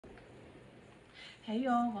Hey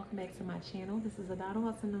y'all, welcome back to my channel. This is Adana,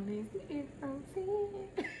 also known as TheAfrozen.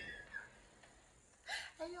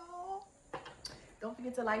 Hey y'all, don't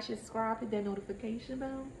forget to like, share, subscribe, hit that notification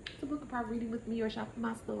bell to book a private reading with me or shop in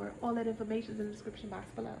my store. All that information is in the description box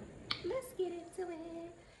below. Let's get into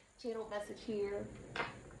it. Channel message here.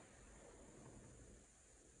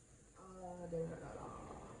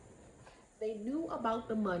 They knew about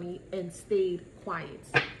the money and stayed quiet.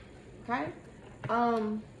 Okay?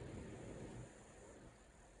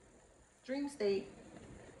 Dream state.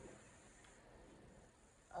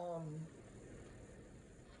 Trying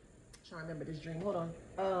to remember this dream. Hold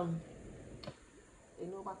on. They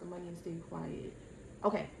know about the money and stayed quiet.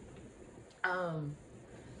 Okay.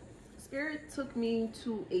 Spirit took me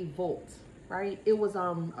to a vault, right? It was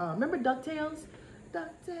remember DuckTales?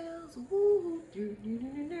 DuckTales, woo,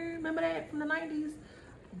 remember that from the 90s?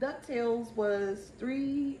 DuckTales was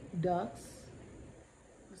three ducks.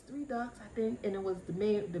 It was three ducks, I think, and it was the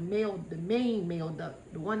main male duck,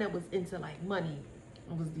 the one that was into like money.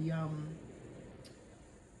 It was the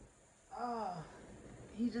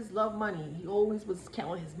he just loved money. He always was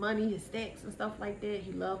counting his money, his stacks and stuff like that.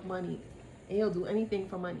 He loved money, and he'll do anything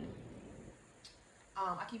for money.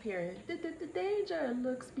 I keep hearing the danger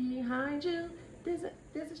looks behind you. There's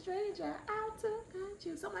a stranger out to hunt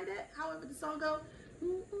you. Something like that. However the song goes.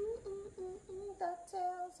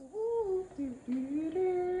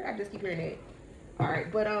 I just keep hearing that. All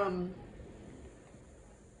right, but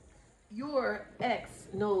your ex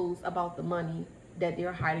knows about the money that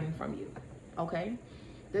they're hiding from you. Okay,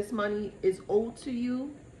 this money is owed to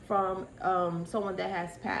you from someone that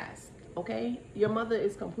has passed. Okay, your mother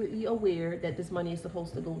is completely aware that this money is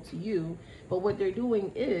supposed to go to you, but what they're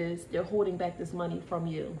doing is they're holding back this money from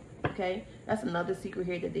you. Okay, that's another secret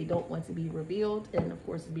here that they don't want to be revealed, and of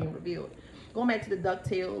course it's being revealed. Going back to the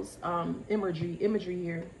DuckTales imagery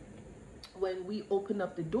here, when we opened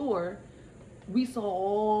up the door, we saw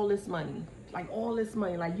all this money, like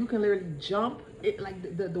you can literally jump it,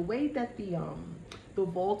 like the way that the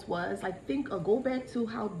vault was, like go back to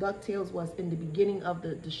how DuckTales was in the beginning of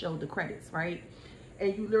the show, the credits, right?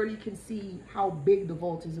 And you literally can see how big the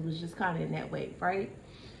vault is. It was just kind of in that way, right?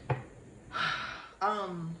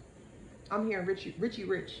 I'm hearing Richie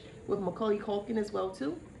Rich with Macaulay Culkin as well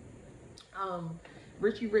too.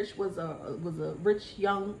 Richie Rich was a rich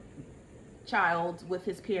young child with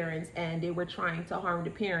his parents, and they were trying to harm the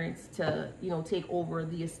parents to, take over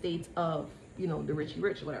the estates of, the Richie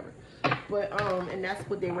Rich or whatever. But and that's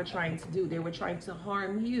what they were trying to do. They were trying to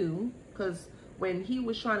harm you, because when he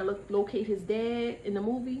was trying to locate his dad in the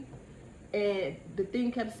movie, and the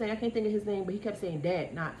thing kept saying, I can't think of his name, but he kept saying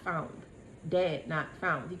dad not found, dad not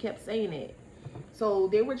found. He kept saying it. So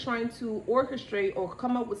they were trying to orchestrate or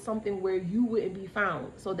come up with something where you wouldn't be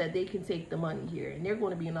found, so that they can take the money here. And they're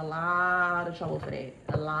going to be in a lot of trouble for that.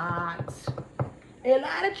 A lot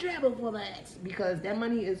of trouble for that, because that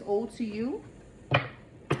money is owed to you,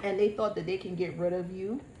 and they thought that they can get rid of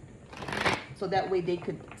you, so that way they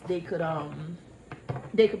could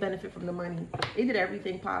benefit from the money. They did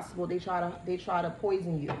everything possible. They try to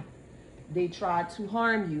poison you. They tried to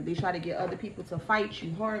harm you. They tried to get other people to fight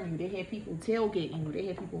you, harm you. They had people tailgating you. They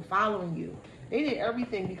had people following you. They did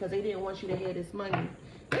everything because they didn't want you to have this money.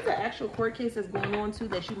 There's an actual court case that's going on too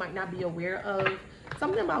that you might not be aware of.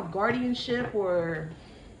 Something about guardianship, or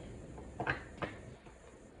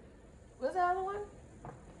what's the other one?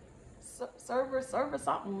 Server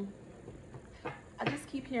something. I just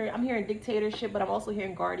keep hearing, I'm hearing dictatorship, but I'm also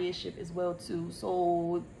hearing guardianship as well too.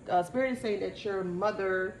 So Spirit is saying that your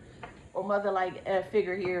mother or mother-like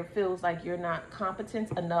figure here feels like you're not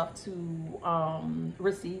competent enough to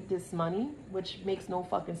receive this money, which makes no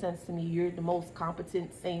fucking sense to me. You're the most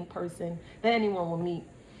competent, sane person that anyone will meet.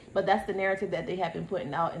 But that's the narrative that they have been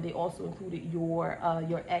putting out, and they also included your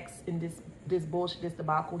ex in this bullshit, this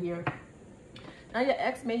debacle here. Now your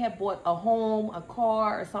ex may have bought a home, a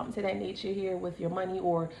car, or something to that nature here with your money,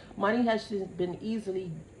 or money has just been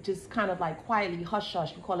easily just kind of like quietly hush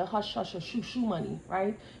hush. We call it hush hush or shoo shoo money,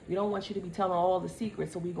 right? We don't want you to be telling all the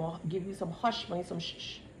secrets, so we're going to give you some hush money, some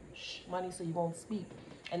shh shh money, so you won't speak.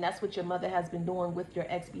 And that's what your mother has been doing with your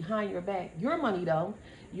ex behind your back. Your money though,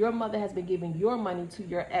 your mother has been giving your money to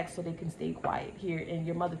your ex so they can stay quiet here. And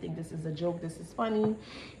your mother thinks this is a joke, this is funny,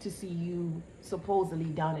 to see you supposedly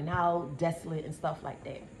down and out, desolate and stuff like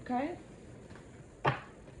that, okay?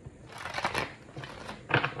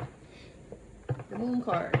 The moon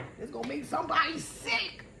card. It's gonna make somebody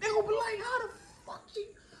sick. They're gonna be like, how the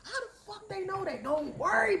fuck they know that? Don't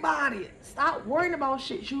worry about it. Stop worrying about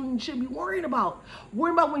shit you shouldn't be worrying about.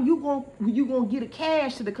 Worry about when you gonna get a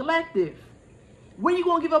cash to the collective. When you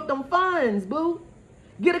gonna give up them funds, boo?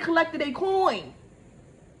 Get a collective a coin.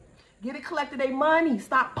 Get it collected their money.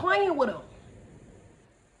 Stop playing with them.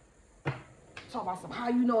 Talk about some how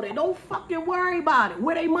you know they. Don't fucking worry about it.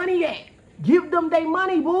 Where they money at? Give them their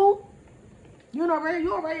money, boo. You're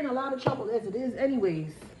already in a lot of trouble as it is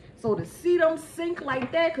anyways. So to see them sink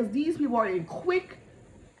like that, because these people are in quick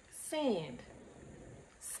sand,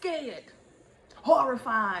 scared,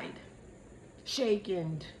 horrified,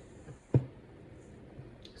 shaken,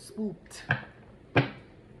 spooked.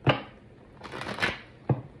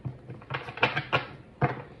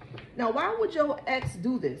 Now, why would your ex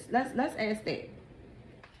do this? Let's ask that.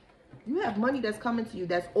 You have money that's coming to you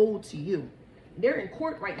that's owed to you. They're in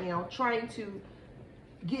court right now trying to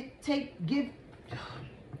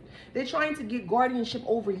they're trying to get guardianship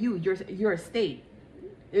over you, your estate.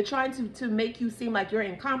 They're trying to make you seem like you're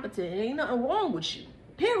incompetent. And ain't nothing wrong with you.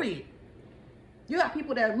 Period. You got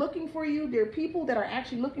people that are looking for you. There are people that are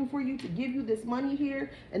actually looking for you to give you this money here.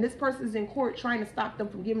 And this person's in court trying to stop them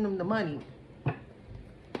from giving them the money.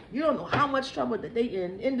 You don't know how much trouble that they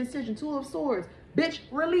in. Indecision, Two of Swords. Bitch,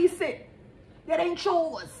 release it. That ain't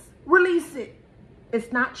yours. Release it.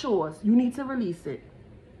 It's not yours. You need to release it.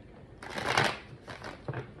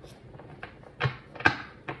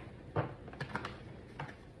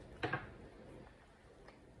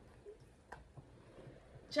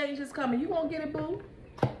 Change is coming. You won't get it, boo.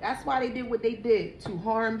 That's why they did what they did. To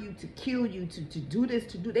harm you, to kill you, to do this,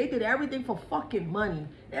 to do. They did everything for fucking money.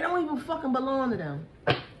 They don't even fucking belong to them.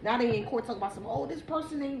 Now they in court talking about some, oh, this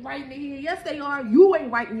person ain't right in their head. Yes, they are. You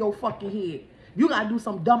ain't right in your fucking head. You gotta do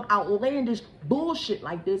some dumb, outlandish bullshit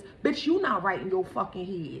like this. Bitch, you not right in your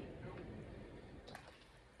fucking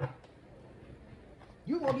head.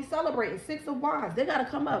 You gonna be celebrating. Six of Wands. They gotta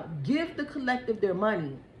come up. Give the collective their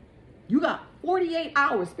money. You got 48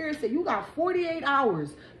 hours. Spirit said you got 48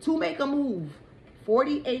 hours to make a move.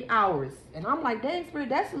 48 hours. And I'm like, dang, Spirit,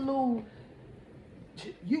 that's a little...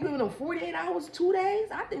 You giving them 48 hours, 2 days?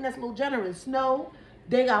 I think that's a little generous. No,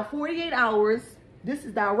 they got 48 hours. This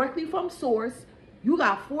is directly from source. You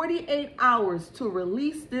got 48 hours to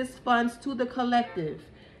release this funds to the collective.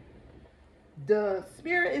 The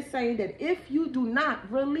Spirit is saying that if you do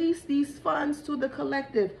not release these funds to the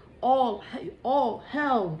collective, all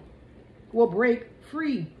hell will break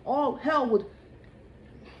free. All hell would...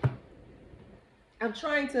 I'm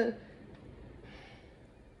trying to...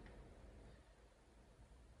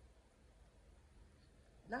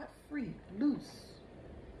 Not free, loose.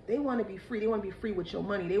 They want to be free. They want to be free with your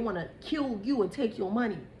money. They want to kill you and take your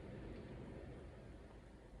money.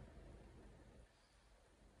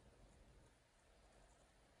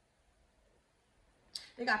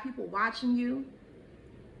 They got people watching your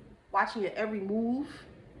every move.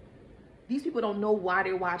 These people don't know why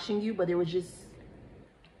they're watching you, but they were just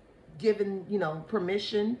given,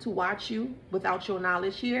 permission to watch you without your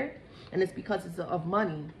knowledge here. And it's because it's of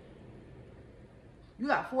money. You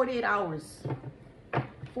got 48 hours.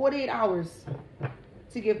 48 hours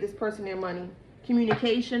to give this person their money.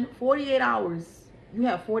 Communication, 48 hours. You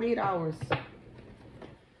have 48 hours.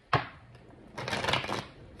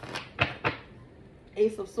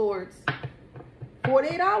 Ace of Swords.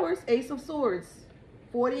 48 hours. Ace of Swords.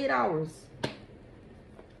 48 hours.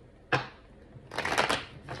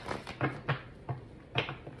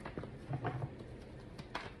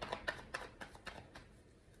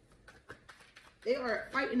 They are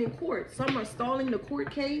fighting in court. Some are stalling the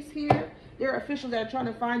court case here. There are officials that are trying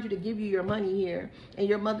to find you to give you your money here. And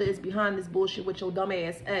your mother is behind this bullshit with your dumb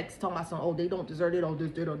ass ex. Talking about some, oh, they don't deserve it. Oh,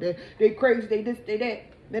 this, they don't. They crazy. They this, they that.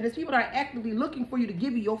 Now, there's people that are actively looking for you to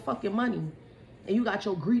give you your fucking money. And you got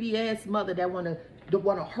your greedy ass mother that wanna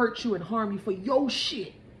hurt you and harm you for your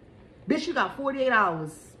shit. Bitch, you got 48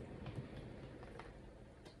 hours.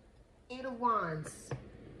 8 of Wands.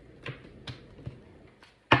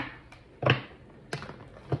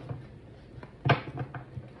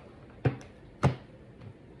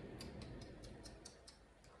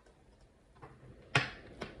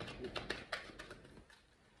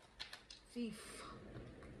 Thief.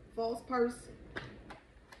 False person.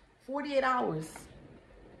 48 hours.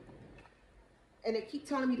 And they keep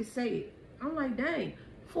telling me to say it. I'm like, dang,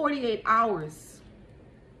 48 hours.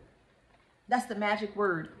 That's the magic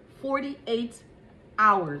word. 48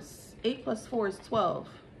 hours. 8 plus 4 is 12.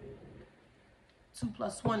 2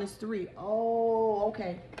 plus 1 is 3. Oh,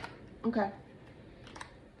 okay. Okay.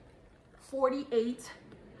 48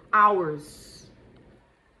 hours.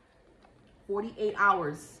 48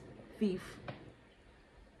 hours, thief.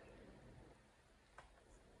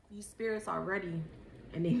 These spirits are ready,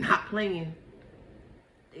 and they're not playing.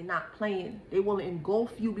 They're not playing. They will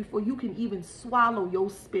engulf you before you can even swallow your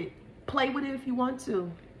spit. Play with it if you want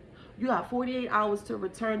to. You got 48 hours to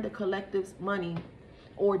return the collective's money,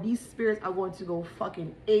 or these spirits are going to go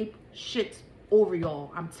fucking ape shit over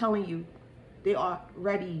y'all. I'm telling you, they are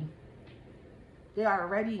ready. They are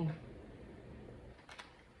ready.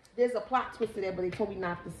 There's a plot twist to that, but they told me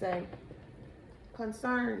not to say.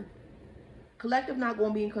 Concern. Collective not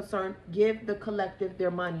going to be in concern. Give the collective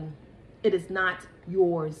their money. It is not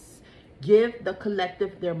yours. Give the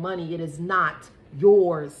collective their money. It is not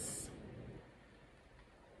yours.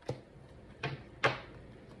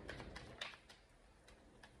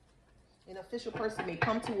 An official person may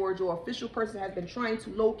come towards you. Or official person has been trying to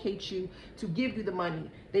locate you to give you the money.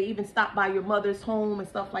 They even stop by your mother's home and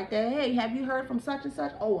stuff like that. Hey, have you heard from such and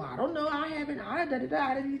such? Oh, I don't know. I haven't.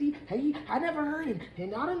 Hey, I never heard it.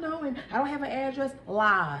 And I don't know. And I don't have an address.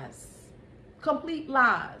 Lies. Complete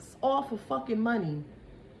lies. All for fucking money.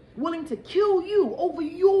 Willing to kill you over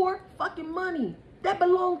your fucking money that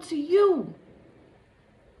belonged to you.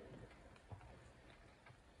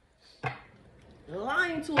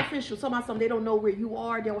 Lying to officials, talking about something they don't know where you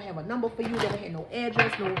are, they don't have a number for you, they don't have no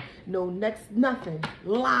address, no next, nothing.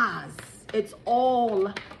 Lies. It's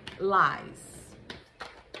all lies.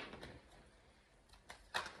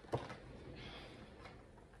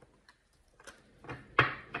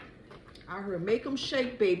 I heard make them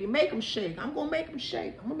shake, baby. Make them shake. I'm going to make them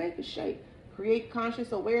shake. I'm going to make it shake. Create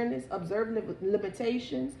conscious awareness, observe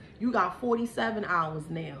limitations. You got 47 hours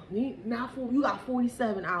now. You got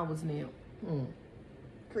 47 hours now.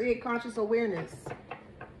 Create conscious awareness.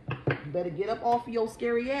 You better get up off of your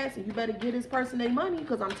scary ass and you better get this person their money,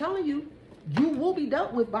 because I'm telling you, you will be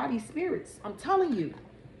dealt with by these spirits. I'm telling you.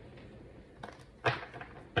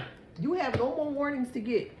 You have no more warnings to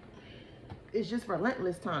get. It's just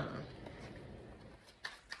relentless time.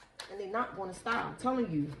 And they're not going to stop. I'm telling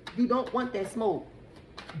you, you don't want that smoke.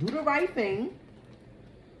 Do the right thing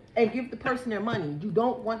and give the person their money. You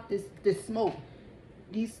don't want this smoke.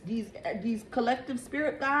 These collective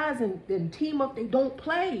spirit guys and team up, they don't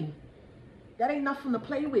play. That ain't nothing to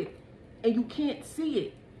play with. And you can't see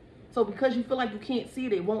it. So because you feel like you can't see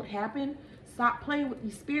it, it won't happen. Stop playing with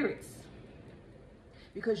these spirits.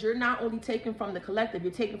 Because you're not only taking from the collective,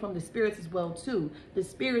 you're taking from the spirits as well too. The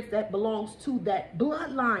spirits that belongs to that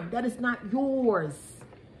bloodline, that is not yours.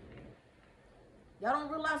 Y'all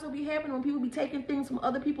don't realize what be happening when people be taking things from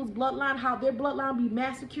other people's bloodline, how their bloodline be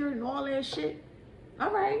massacred and all that shit.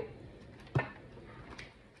 All right.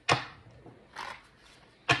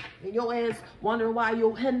 And your ass wondering why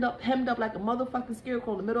you're hemmed up like a motherfucking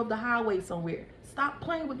scarecrow in the middle of the highway somewhere. Stop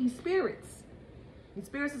playing with these spirits. These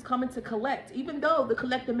spirits is coming to collect. Even though the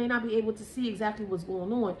collector may not be able to see exactly what's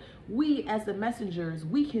going on, we as the messengers,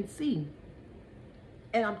 we can see.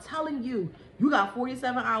 And I'm telling you, you got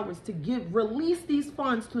 47 hours to release these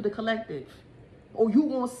funds to the collective. Or you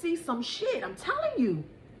gonna see some shit. I'm telling you.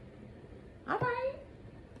 All right.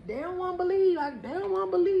 They don't want to believe. They don't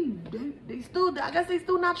want to believe. They still, I guess they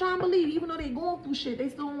still not trying to believe. Even though they going through shit, they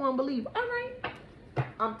still don't want to believe. All right.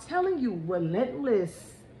 I'm telling you,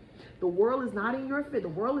 relentless. The world is not in your fit. The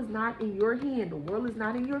world is not in your hand. The world is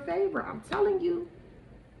not in your favor. I'm telling you.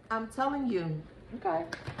 I'm telling you. Okay.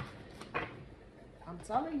 I'm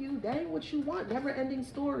telling you, that ain't what you want. Never ending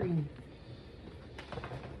story.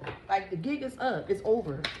 Like the gig is up. It's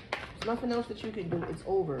over. Nothing else that you can do. It's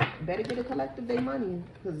over. You better get a collective day money,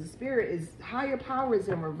 because the spirit is higher powers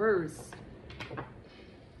in reverse.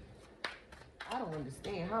 I don't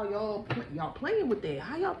understand how y'all playing with that.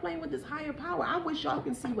 How y'all playing with this higher power? I wish y'all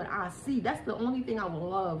can see what I see. That's the only thing I would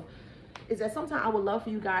love, is that sometimes I would love for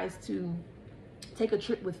you guys to take a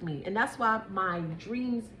trip with me. And that's why my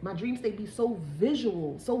dreams, they be so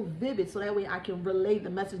visual, so vivid, so that way I can relay the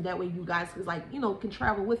message. That way you guys can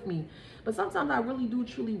travel with me. But sometimes I really do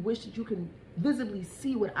truly wish that you can visibly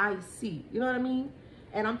see what I see. You know what I mean?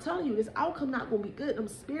 And I'm telling you, this outcome not gonna be good. Them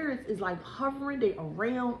spirits is like hovering, they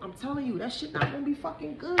around. I'm telling you, that shit not gonna be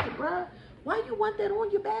fucking good, bruh. Why you want that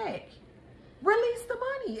on your back? Release the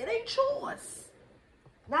money. It ain't yours.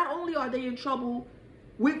 Not only are they in trouble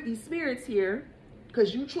with these spirits here,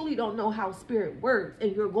 because you truly don't know how spirit works,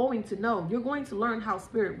 and you're going to know. You're going to learn how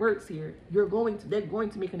spirit works here. They're going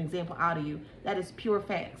to make an example out of you. That is pure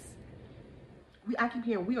facts. I keep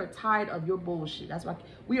hearing, we are tired of your bullshit. That's why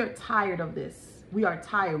we are tired of this. We are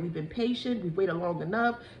tired. We've been patient. We've waited long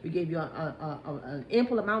enough. We gave you an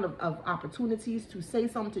ample amount of opportunities to say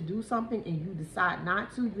something, to do something, and you decide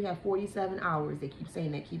not to. You have 47 hours. They keep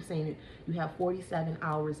saying that, keep saying it. You have 47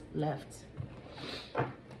 hours left.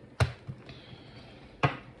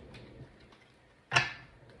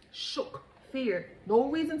 Shook. Fear. No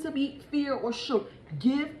reason to be fear or shook.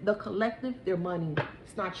 Give the collective their money.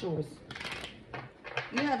 It's not yours.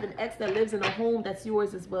 You have an ex that lives in a home that's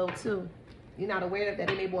yours as well too. You're not aware of that.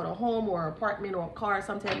 They may bought a home or an apartment or a car,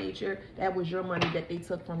 some type of nature. That was your money that they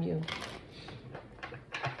took from you.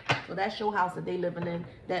 So that's your house that they living in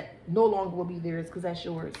that no longer will be theirs because that's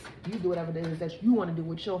yours. You do whatever it is that you want to do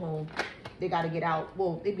with your home. They got to get out.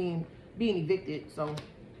 Well, they being evicted. So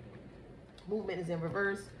movement is in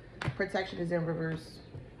reverse. Protection is in reverse.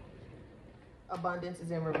 Abundance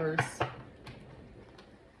is in reverse.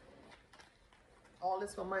 All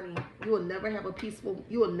this for money. You will never have a peaceful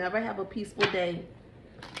day.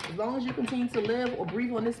 As long as you continue to live or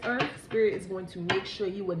breathe on this earth, Spirit is going to make sure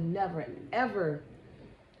you will never, ever,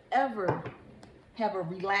 ever have a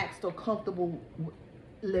relaxed or comfortable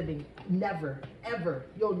living. Never, ever.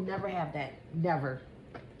 You'll never have that. Never.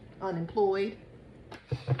 Unemployed.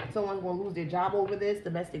 Someone's going to lose their job over this.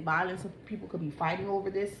 Domestic violence. People could be fighting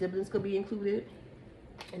over this. Siblings could be included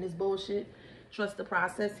in this bullshit. Trust the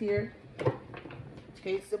process here.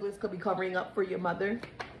 Okay, siblings could be covering up for your mother.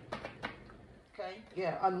 Okay,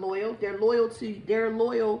 yeah, unloyal. They're unloyal to you,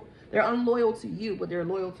 but they're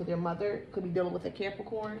loyal to their mother. Could be dealing with a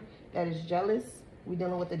Capricorn that is jealous. We're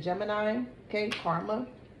dealing with a Gemini. Okay, karma.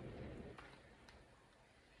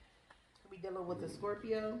 Could be dealing with a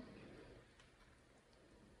Scorpio.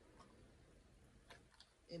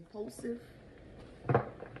 Impulsive.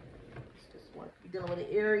 This one. Could be dealing with an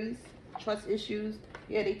Aries. Trust issues.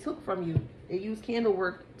 Yeah, they took from you. They use candle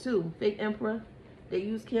work too. Fake Emperor. They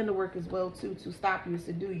use candle work as well too to stop you,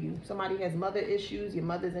 subdue you. Somebody has mother issues. Your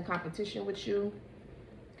mother's in competition with you.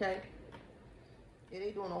 Okay. Yeah,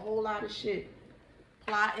 they doing a whole lot of shit.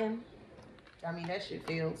 Plotting. I mean, that shit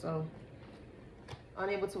failed. So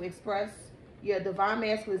unable to express. Yeah, divine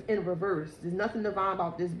masculine is in reverse. There's nothing divine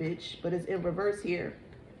about this bitch, but it's in reverse here.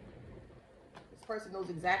 This person knows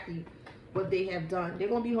exactly what they have done. They're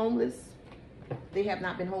gonna be homeless. They have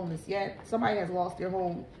not been homeless yet. Somebody has lost their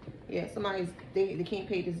home. Yeah, they can't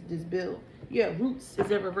pay this bill. Yeah, roots is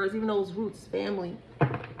in reverse. Even though it's roots, family.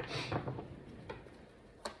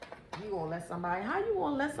 You gonna let somebody? How you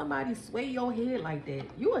gonna let somebody sway your head like that?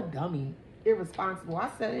 You a dummy, irresponsible. I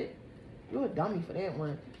said it. You're a dummy for that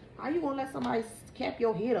one. How you gonna let somebody cap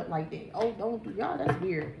your head up like that? Oh, don't do y'all. That's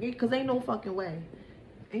weird. Yeah, cause ain't no fucking way.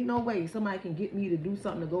 Ain't no way somebody can get me to do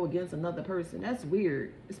something to go against another person. That's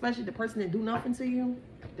weird. Especially the person that do nothing to you.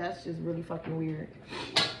 That's just really fucking weird.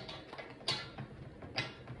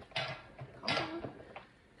 Come on.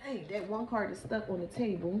 Hey, that one card is stuck on the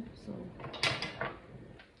table. So,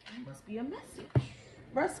 that must be a message.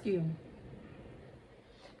 Rescue.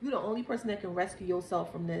 You're the only person that can rescue yourself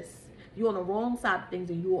from this. You're on the wrong side of things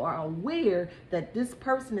and you are aware that this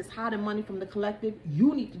person is hiding money from the collective.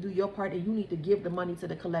 You need to do your part and you need to give the money to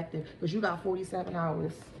the collective because you got 47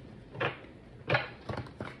 hours.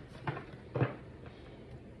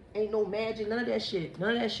 Ain't no magic, none of that shit.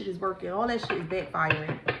 None of that shit is working. All that shit is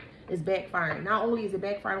backfiring. It's backfiring. Not only is it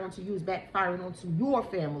backfiring onto you, it's backfiring onto your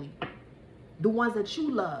family. The ones that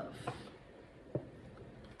you love.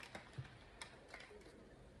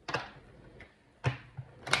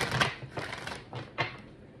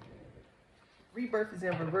 Rebirth is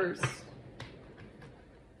in reverse.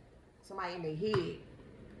 Somebody in their head.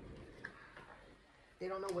 They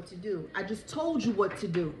don't know what to do. I just told you what to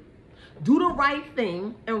do. Do the right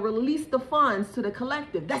thing and release the funds to the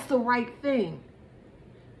collective. That's the right thing.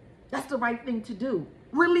 That's the right thing to do.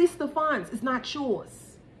 Release the funds. It's not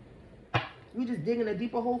yours. You're just digging a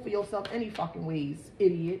deeper hole for yourself any fucking ways,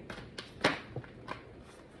 idiot.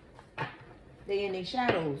 They in their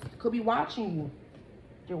shadows. Could be watching you.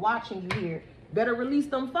 They're watching you here. Better release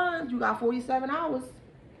them funds. You got 47 hours.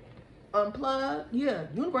 Unplug. Yeah,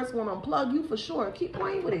 universe is going to unplug you for sure. Keep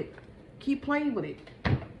playing with it. Keep playing with it.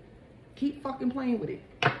 Keep fucking playing with it.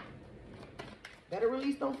 Better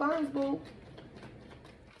release them funds, boo.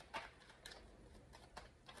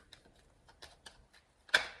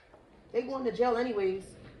 They going to jail anyways.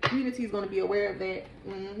 Community is going to be aware of that.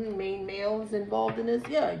 Main male is involved in this.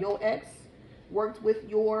 Yeah, your ex worked with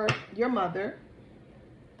your mother.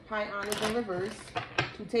 High honors in reverse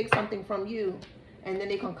to take something from you, and then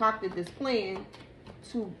they concocted this plan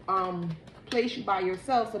to place you by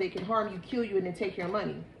yourself so they can harm you, kill you, and then take your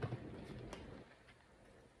money.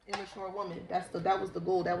 Immature woman. That was the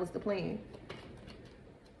goal. That was the plan.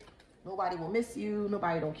 Nobody will miss you.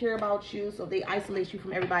 Nobody don't care about you. So they isolate you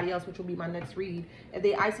from everybody else, which will be my next read. If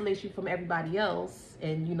they isolate you from everybody else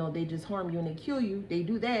and, you know, they just harm you and they kill you, they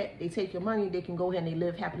do that. They take your money. They can go ahead and they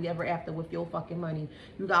live happily ever after with your fucking money.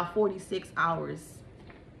 You got 46 hours.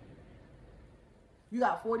 You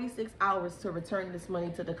got 46 hours to return this money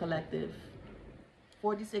to the collective.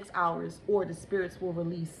 46 hours or the spirits will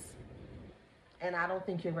release. And I don't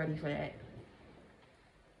think you're ready for that.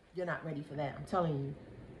 You're not ready for that. I'm telling you.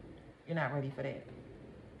 You're not ready for that.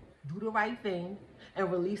 Do the right thing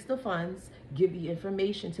and release the funds. Give the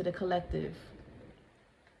information to the collective.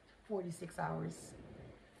 46 hours.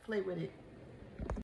 Play with it.